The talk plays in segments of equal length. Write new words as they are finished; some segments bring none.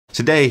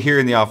Today here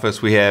in the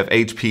office we have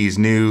HP's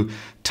new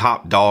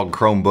top dog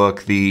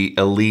Chromebook, the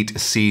Elite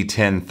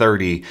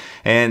C1030.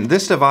 And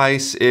this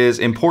device is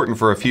important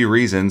for a few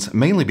reasons,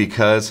 mainly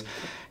because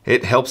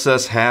it helps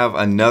us have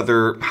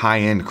another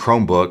high-end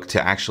Chromebook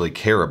to actually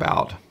care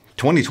about.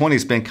 2020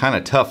 has been kind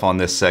of tough on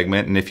this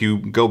segment, and if you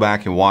go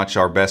back and watch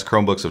our best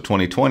Chromebooks of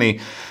 2020,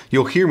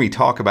 you'll hear me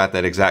talk about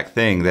that exact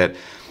thing, that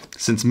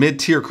since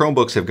mid-tier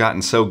Chromebooks have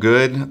gotten so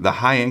good, the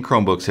high-end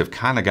Chromebooks have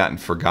kind of gotten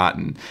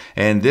forgotten.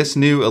 And this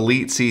new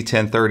Elite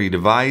C1030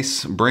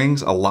 device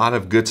brings a lot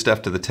of good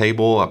stuff to the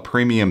table, a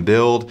premium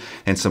build,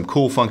 and some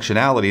cool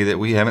functionality that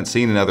we haven't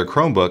seen in other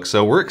Chromebooks.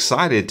 So we're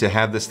excited to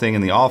have this thing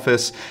in the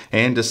office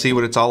and to see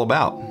what it's all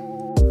about.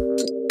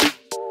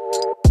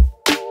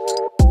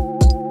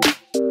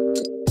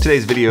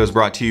 Today's video is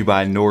brought to you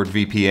by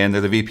NordVPN.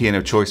 They're the VPN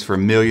of choice for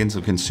millions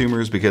of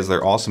consumers because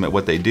they're awesome at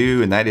what they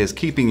do, and that is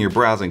keeping your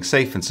browsing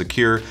safe and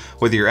secure,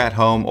 whether you're at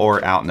home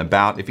or out and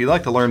about. If you'd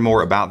like to learn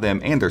more about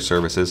them and their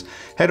services,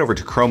 head over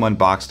to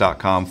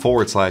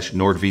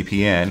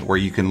chromeunbox.com/NordVPN, where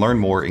you can learn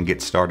more and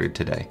get started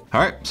today. All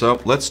right, so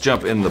let's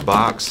jump in the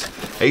box.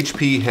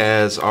 HP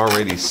has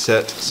already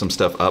set some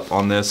stuff up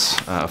on this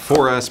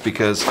for us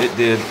because it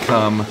did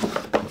come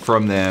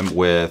from them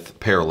with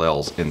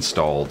parallels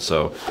installed.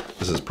 So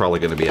this is probably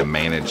going to be a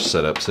managed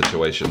setup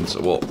situation. So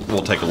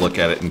we'll take a look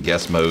at it in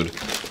guest mode.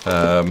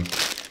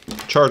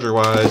 Charger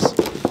wise,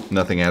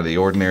 nothing out of the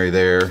ordinary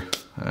there.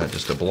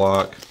 Just a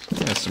block.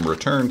 Has some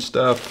return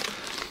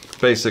stuff.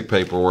 Basic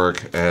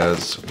paperwork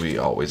as we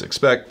always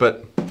expect,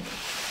 but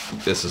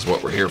this is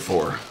what we're here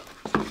for.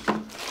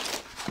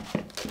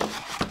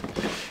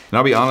 And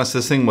I'll be honest,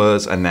 this thing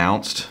was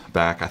announced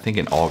back, I think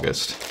in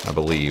August, I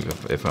believe,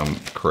 if I'm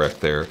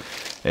correct there.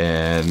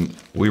 And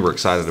we were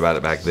excited about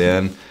it back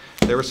then.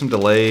 There were some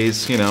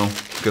delays, you know,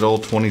 good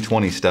old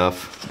 2020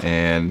 stuff,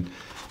 and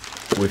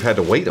we've had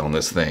to wait on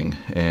this thing.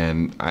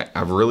 And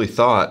I've really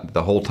thought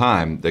the whole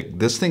time that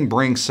this thing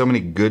brings so many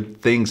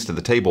good things to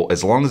the table.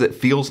 As long as it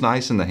feels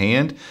nice in the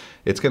hand,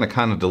 it's gonna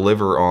kind of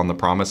deliver on the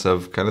promise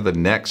of kind of the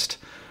next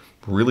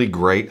really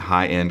great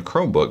high-end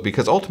Chromebook,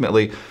 because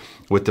ultimately,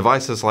 with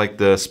devices like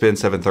the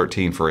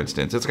c1030, for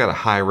instance, it's got a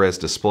high-res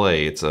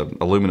display, it's an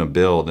aluminum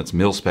build, it's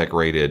mil-spec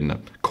rated, and a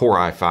Core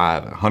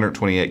i5,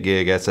 128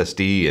 gig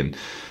SSD, and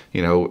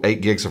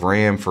 8 gigs of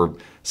RAM for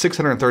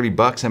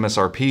 $630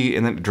 MSRP,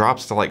 and then it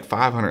drops to like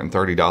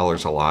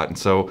 $530 a lot. And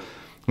so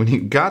when you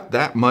got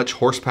that much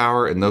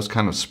horsepower and those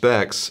kind of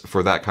specs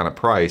for that kind of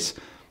price,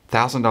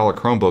 $1,000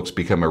 Chromebooks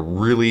become a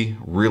really,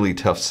 really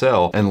tough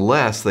sell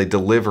unless they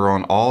deliver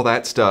on all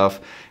that stuff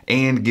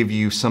and give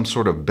you some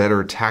sort of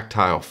better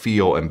tactile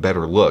feel and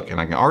better look.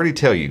 And I can already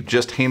tell you,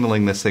 just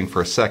handling this thing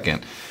for a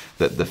second,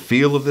 that the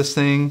feel of this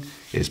thing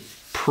is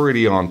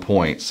pretty on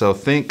point. So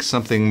think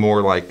something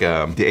more like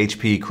the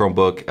HP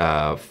Chromebook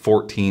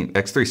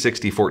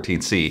X360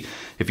 14C.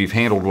 If you've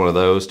handled one of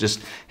those,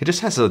 it just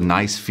has a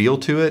nice feel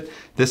to it.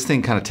 This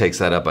thing kind of takes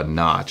that up a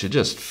notch. It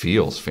just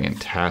feels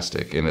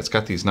fantastic. And it's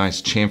got these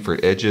nice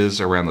chamfered edges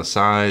around the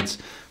sides.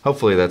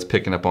 Hopefully that's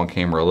picking up on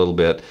camera a little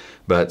bit.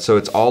 But so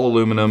it's all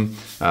aluminum.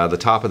 The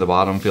top and the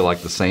bottom feel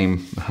like the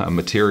same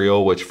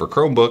material, which for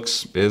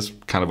Chromebooks is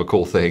kind of a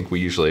cool thing. We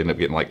usually end up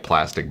getting like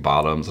plastic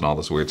bottoms and all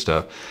this weird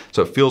stuff.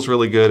 So it feels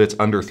really good. It's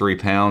under 3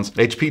 pounds.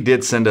 HP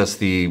did send us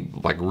the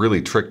like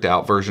really tricked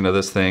out version of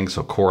this thing.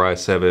 So Core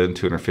i7,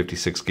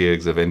 256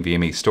 gigs of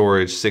NVMe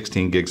storage,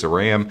 16 gigs of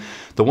RAM.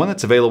 The one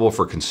that's available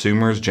for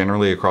consumers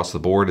generally across the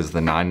board is the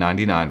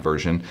 $999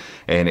 version.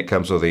 And it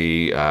comes with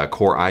a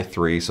Core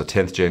i3, so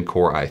 10th gen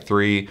Core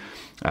i3.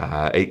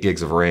 8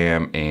 gigs of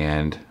RAM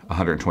and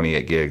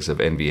 128 gigs of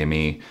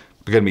NVMe.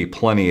 There's going to be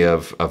plenty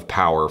of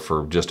power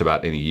for just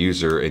about any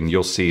user, and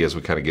you'll see as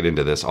we kind of get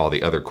into this all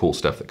the other cool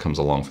stuff that comes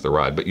along for the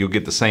ride. But you'll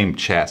get the same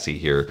chassis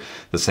here,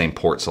 the same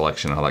port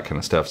selection, all that kind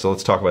of stuff. So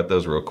let's talk about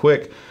those real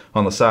quick.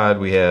 On the side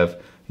we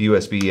have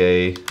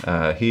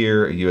USB-A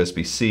here, a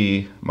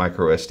USB-C,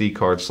 micro SD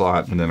card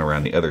slot, and then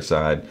around the other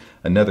side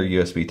another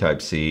USB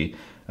Type-C,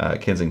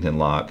 Kensington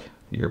lock,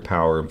 your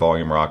power and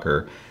volume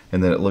rocker,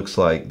 and then it looks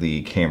like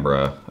the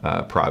camera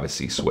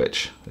privacy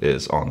switch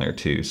is on there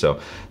too. So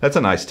that's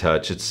a nice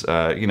touch. It's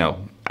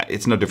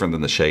it's no different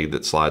than the shade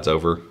that slides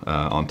over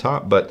on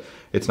top, but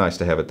it's nice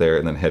to have it there.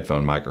 And then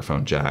headphone,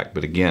 microphone jack.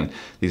 But again,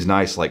 these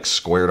nice like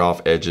squared off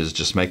edges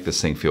just make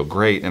this thing feel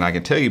great. And I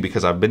can tell you,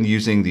 because I've been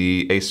using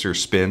the Acer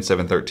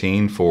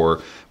c1013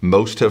 for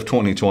most of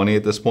 2020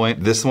 at this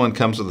point. This one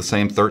comes with the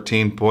same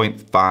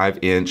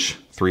 13.5 inch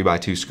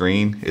 3x2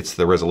 screen.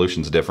 The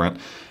resolution's different.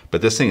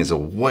 But this thing is a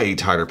way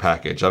tighter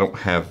package. I don't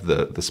have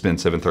the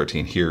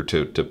c1013 here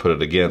to put it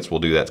against.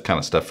 We'll do that kind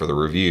of stuff for the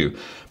review.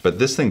 But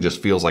this thing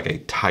just feels like a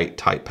tight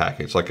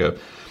package, like a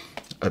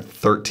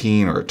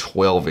 13 or a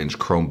 12 inch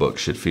Chromebook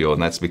should feel.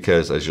 And that's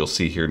because, as you'll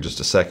see here in just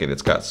a second,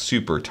 it's got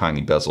super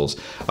tiny bezels.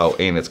 Oh,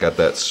 and it's got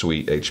that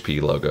sweet HP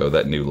logo,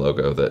 that new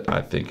logo that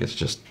I think is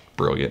just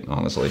brilliant,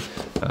 honestly.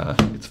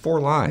 It's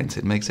 4 lines.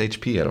 It makes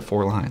HP out of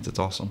 4 lines. It's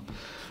awesome.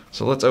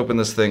 So let's open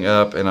this thing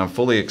up, and I'm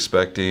fully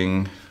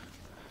expecting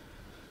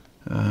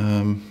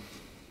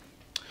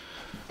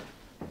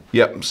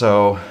Yep,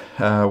 so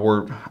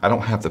I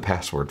don't have the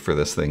password for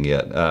this thing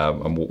yet.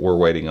 We're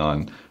waiting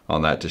on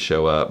that to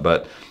show up,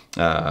 but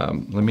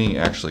let me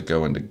actually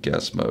go into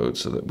guest mode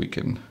so that we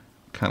can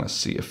kind of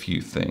see a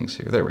few things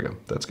here. There we go,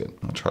 that's good.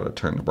 I'll try to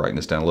turn the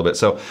brightness down a little bit.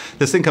 So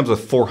this thing comes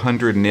with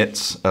 400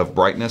 nits of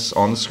brightness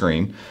on the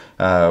screen,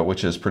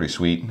 which is pretty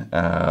sweet.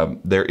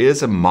 There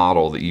is a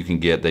model that you can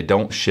get, they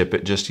don't ship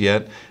it just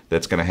yet,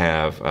 that's gonna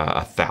have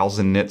a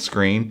 1000 nit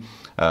screen.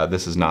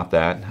 This is not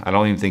that. I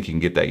don't even think you can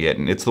get that yet.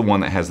 And it's the one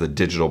that has the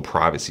digital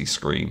privacy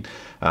screen.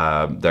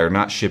 They're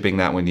not shipping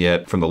that one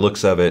yet. From the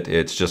looks of it,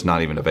 it's just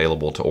not even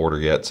available to order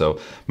yet. So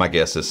my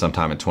guess is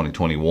sometime in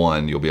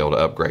 2021, you'll be able to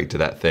upgrade to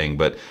that thing.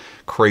 But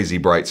crazy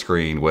bright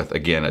screen with,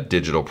 again, a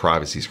digital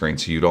privacy screen.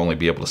 So you'd only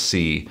be able to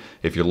see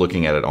if you're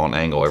looking at it on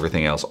angle.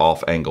 Everything else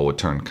off angle would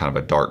turn kind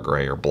of a dark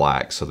gray or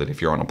black, so that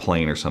if you're on a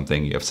plane or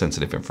something, you have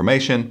sensitive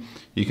information,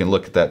 you can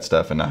look at that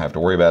stuff and not have to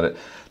worry about it.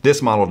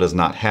 This model does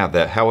not have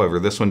that. However,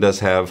 this one does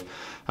have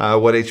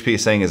what HP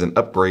is saying is an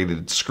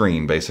upgraded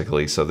screen,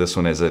 basically. So this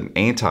one is an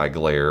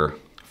anti-glare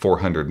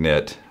 400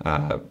 nit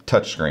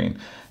touchscreen.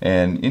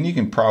 And you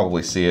can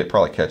probably see it,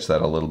 probably catch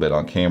that a little bit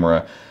on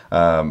camera.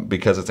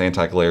 Because it's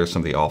anti-glare,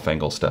 some of the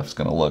off-angle stuff is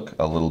going to look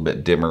a little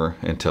bit dimmer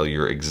until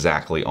you're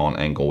exactly on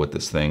angle with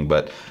this thing.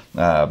 But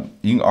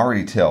you can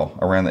already tell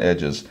around the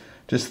edges,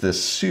 just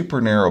this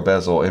super narrow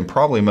bezel, and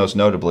probably most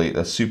notably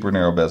a super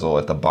narrow bezel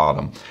at the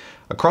bottom.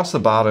 Across the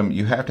bottom,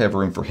 you have to have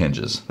room for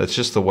hinges. That's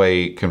just the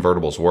way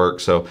convertibles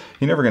work. So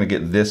you're never going to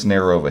get this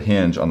narrow of a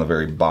hinge on the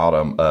very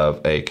bottom of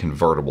a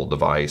convertible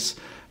device.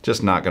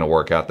 Just not going to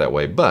work out that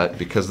way. But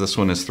because this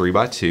one is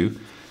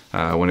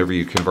 3x2, whenever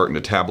you convert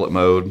into tablet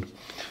mode,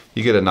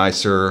 you get a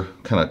nicer,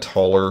 kind of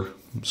taller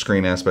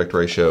screen aspect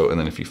ratio. And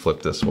then if you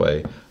flip this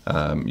way,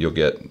 you'll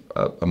get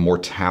a more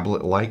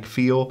tablet-like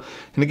feel.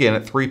 And again,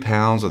 at 3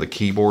 pounds with a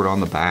keyboard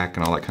on the back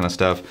and all that kind of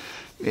stuff,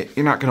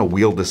 you're not going to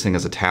wield this thing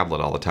as a tablet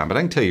all the time. But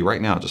I can tell you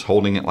right now, just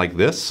holding it like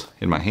this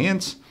in my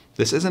hands,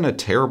 this isn't a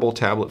terrible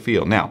tablet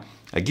feel. Now,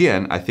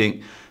 again, I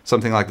think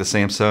something like the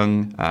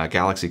Samsung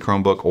Galaxy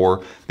Chromebook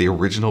or the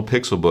original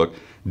Pixelbook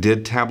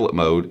did tablet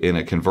mode in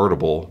a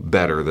convertible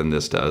better than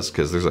this does,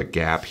 because there's a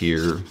gap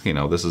here. You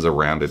know, this is a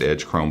rounded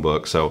edge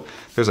Chromebook, so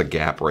there's a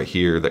gap right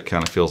here that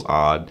kind of feels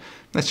odd.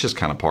 That's just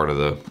kind of part of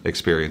the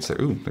experience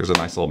there. Ooh, there's a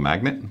nice little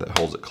magnet that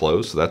holds it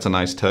closed, so that's a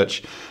nice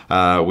touch.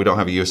 We don't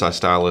have a USI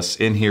stylus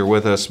in here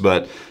with us,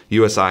 but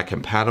USI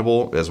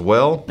compatible as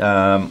well.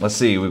 Let's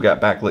see, we've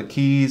got backlit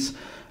keys,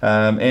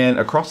 and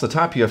across the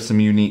top you have some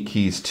unique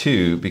keys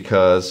too,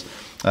 because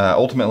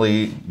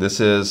ultimately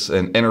this is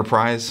an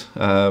enterprise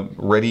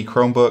ready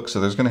Chromebook, so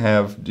there's going to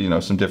have, you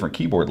know, some different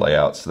keyboard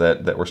layouts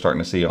that we're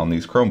starting to see on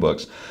these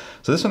Chromebooks.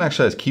 So this one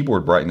actually has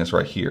keyboard brightness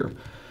right here.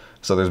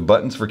 So there's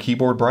buttons for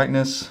keyboard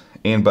brightness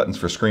and buttons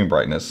for screen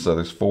brightness. So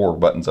there's 4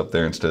 buttons up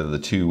there instead of the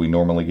 2 we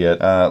normally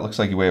get. Looks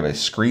like we have a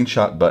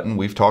screenshot button.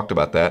 We've talked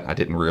about that. I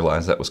didn't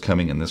realize that was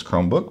coming in this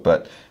Chromebook,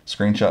 but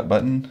screenshot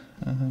button,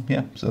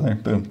 yeah, so there,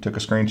 boom, took a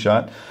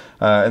screenshot.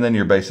 And then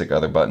your basic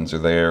other buttons are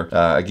there.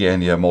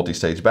 Again, you have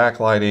multi-stage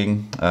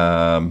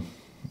backlighting.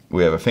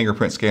 We have a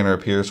fingerprint scanner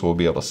up here, so we'll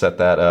be able to set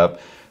that up.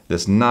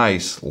 This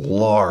nice,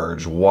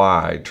 large,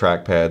 wide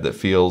trackpad that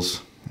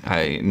feels,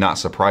 not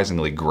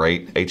surprisingly,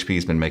 great.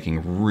 HP's been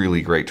making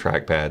really great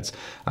trackpads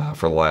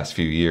for the last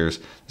few years.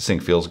 This thing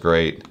feels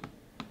great.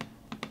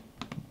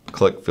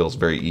 Click feels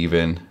very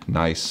even,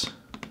 nice,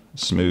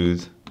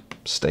 smooth,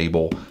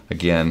 stable.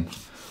 Again,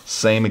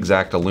 same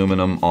exact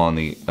aluminum on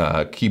the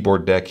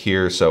keyboard deck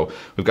here. So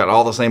we've got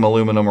all the same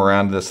aluminum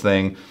around this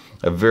thing.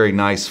 A very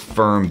nice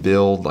firm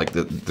build, like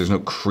there's no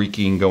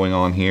creaking going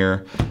on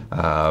here.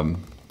 And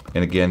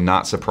again,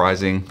 not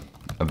surprising,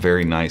 a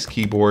very nice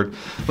keyboard.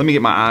 Let me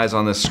get my eyes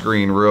on this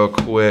screen real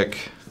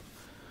quick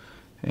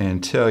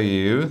and tell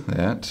you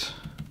that,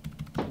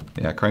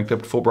 yeah, cranked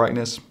up to full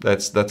brightness.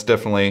 That's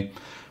definitely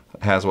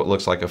has what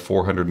looks like a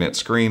 400 nit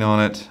screen on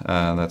it.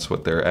 That's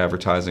what they're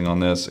advertising on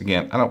this.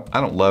 Again, I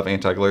don't love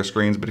anti-glare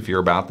screens, but if you're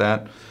about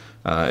that,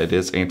 it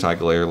is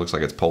anti-glare. Looks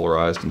like it's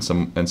polarized in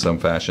some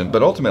fashion.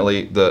 But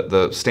ultimately,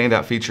 the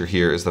standout feature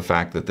here is the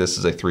fact that this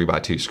is a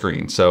 3x2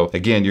 screen. So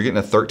again, you're getting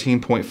a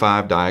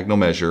 13.5 diagonal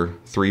measure,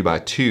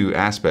 3x2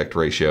 aspect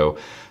ratio.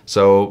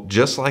 So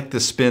just like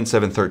the Spin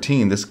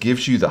 713, this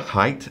gives you the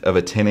height of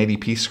a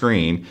 1080p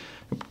screen.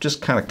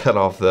 Just kind of cut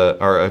off the,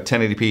 or a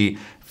 1080p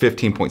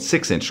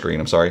 15.6 inch screen,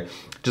 I'm sorry.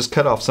 Just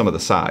cut off some of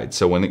the sides.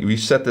 So when you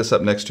set this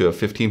up next to a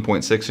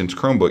 15.6 inch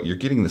Chromebook, you're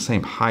getting the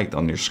same height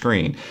on your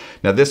screen.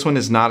 Now this one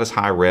is not as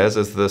high res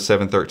as the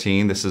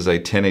 713. This is a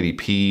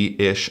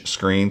 1080p-ish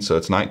screen, so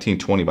it's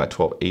 1920 by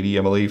 1280,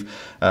 I believe,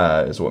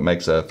 is what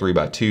makes a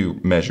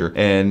 3x2 measure.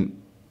 And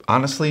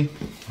honestly,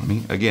 let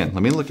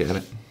me look at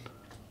it.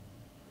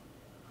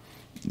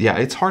 Yeah,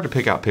 it's hard to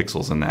pick out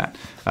pixels in that.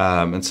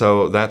 And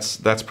so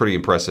that's pretty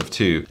impressive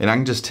too. And I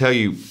can just tell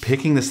you,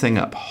 picking this thing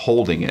up,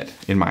 holding it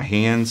in my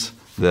hands,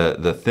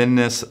 the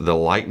thinness, the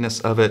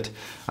lightness of it,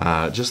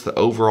 just the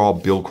overall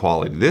build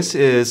quality. This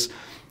is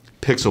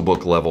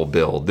Pixelbook level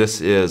build.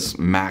 This is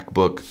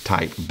MacBook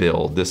type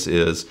build. This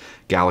is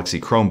Galaxy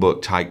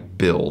Chromebook type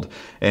build.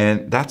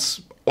 And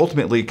that's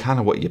ultimately kind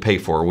of what you pay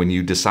for when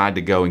you decide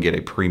to go and get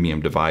a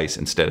premium device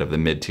instead of the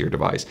mid-tier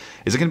device.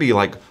 Is it going to be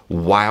like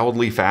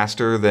wildly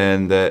faster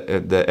than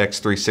the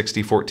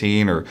X360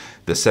 14 or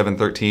the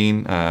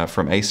 713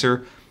 from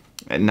Acer?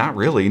 Not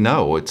really,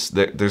 no.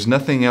 There's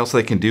nothing else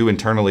they can do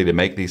internally to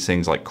make these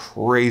things like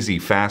crazy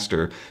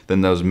faster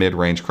than those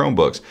mid-range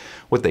Chromebooks.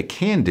 What they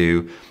can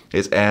do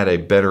is add a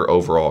better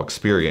overall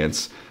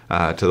experience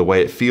to the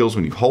way it feels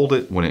when you hold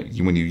it, when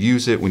you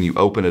use it, when you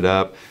open it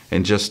up,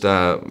 and just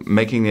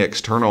making the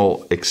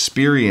external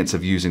experience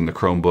of using the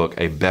Chromebook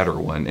a better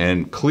one.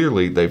 And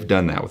clearly they've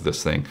done that with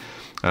this thing.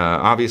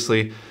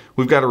 Obviously,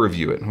 we've got to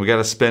review it. We got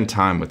to spend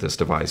time with this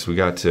device. We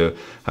got to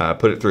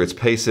put it through its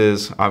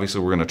paces.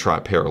 Obviously, we're going to try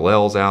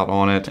parallels out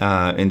on it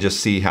and just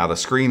see how the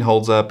screen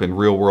holds up in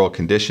real world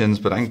conditions.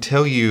 But I can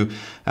tell you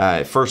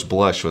at first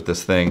blush with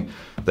this thing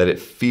that it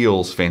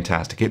feels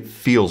fantastic. It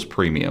feels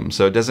premium.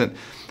 So it doesn't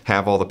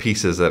have all the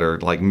pieces that are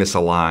like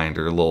misaligned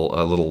or a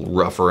little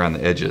rough around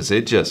the edges.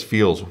 It just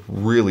feels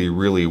really,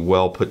 really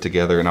well put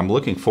together, and I'm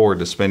looking forward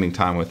to spending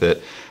time with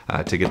it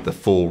to get the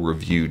full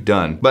review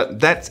done. But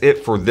that's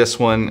it for this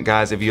one,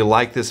 guys. If you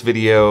like this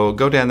video,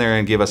 go down there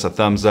and give us a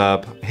thumbs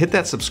up. Hit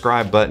that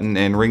subscribe button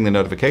and ring the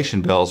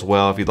notification bell as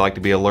well if you'd like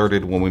to be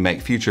alerted when we make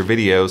future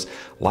videos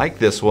like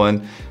this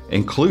one,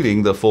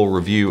 including the full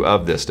review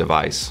of this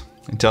device.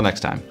 Until next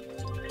time,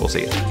 we'll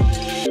see you.